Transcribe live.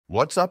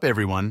What's up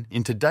everyone?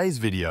 In today's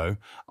video,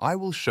 I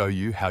will show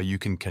you how you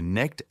can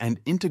connect and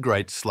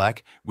integrate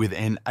Slack with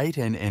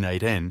n8n.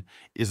 n8n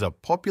is a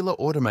popular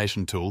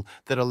automation tool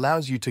that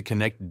allows you to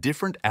connect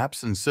different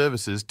apps and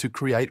services to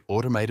create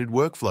automated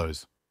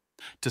workflows.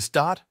 To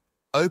start,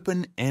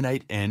 open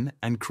n8n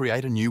and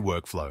create a new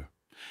workflow.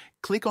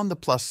 Click on the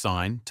plus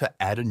sign to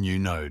add a new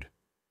node.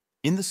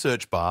 In the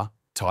search bar,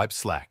 type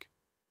Slack.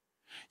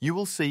 You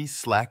will see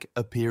Slack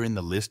appear in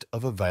the list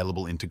of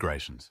available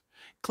integrations.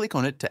 Click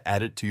on it to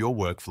add it to your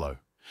workflow.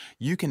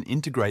 You can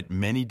integrate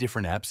many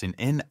different apps in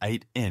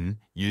n8n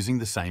using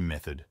the same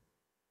method.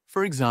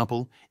 For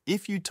example,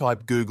 if you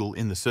type Google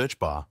in the search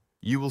bar,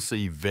 you will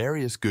see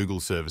various Google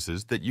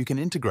services that you can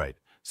integrate,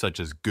 such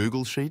as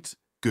Google Sheets,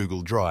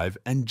 Google Drive,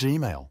 and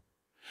Gmail.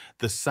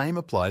 The same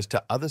applies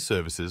to other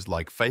services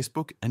like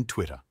Facebook and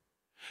Twitter.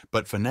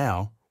 But for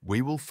now,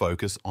 we will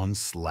focus on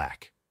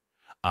Slack.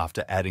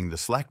 After adding the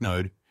Slack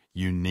node,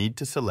 you need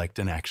to select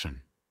an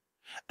action.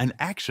 An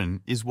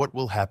action is what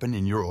will happen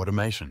in your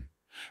automation.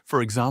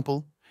 For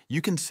example,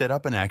 you can set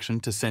up an action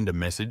to send a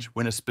message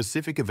when a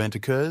specific event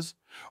occurs,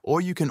 or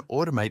you can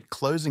automate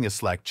closing a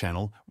Slack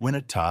channel when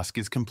a task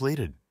is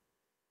completed.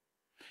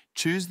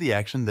 Choose the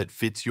action that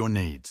fits your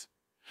needs.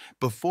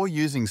 Before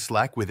using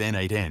Slack with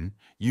n8n,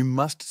 you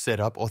must set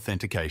up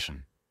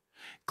authentication.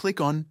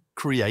 Click on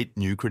Create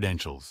New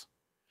Credentials.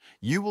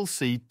 You will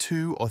see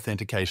two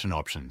authentication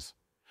options,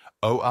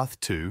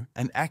 OAuth2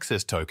 and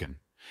Access Token.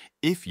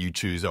 If you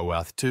choose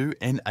OAuth2,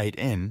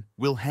 n8n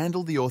will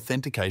handle the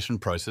authentication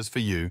process for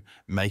you,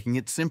 making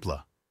it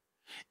simpler.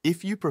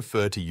 If you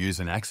prefer to use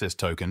an access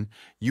token,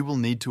 you will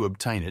need to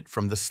obtain it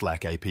from the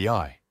Slack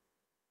API.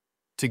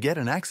 To get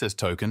an access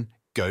token,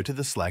 go to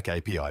the Slack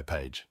API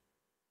page.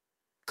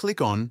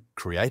 Click on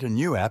Create a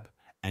New App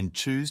and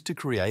choose to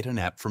create an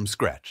app from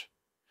scratch.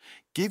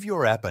 Give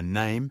your app a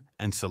name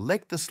and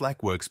select the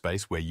Slack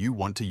workspace where you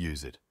want to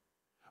use it.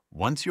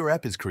 Once your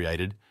app is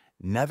created,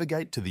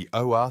 navigate to the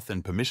OAuth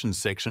and Permissions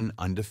section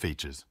under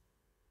Features.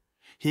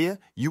 Here,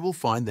 you will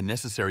find the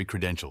necessary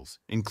credentials,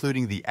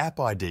 including the App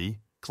ID,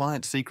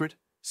 Client Secret,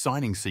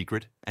 Signing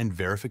Secret, and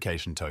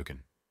Verification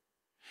Token.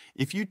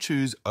 If you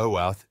choose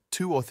OAuth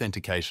to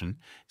authentication,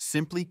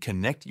 simply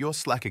connect your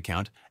Slack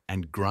account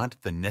and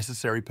grant the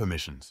necessary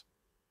permissions.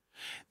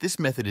 This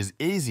method is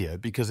easier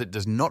because it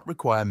does not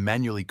require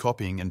manually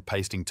copying and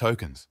pasting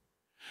tokens.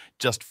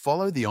 Just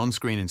follow the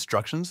on-screen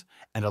instructions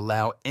and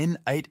allow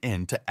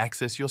n8n to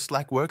access your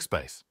Slack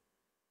workspace.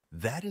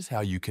 That is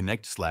how you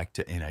connect Slack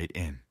to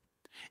n8n.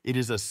 It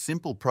is a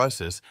simple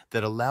process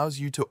that allows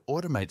you to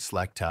automate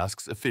Slack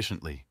tasks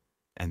efficiently.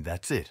 And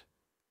that's it.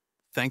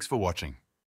 Thanks for watching.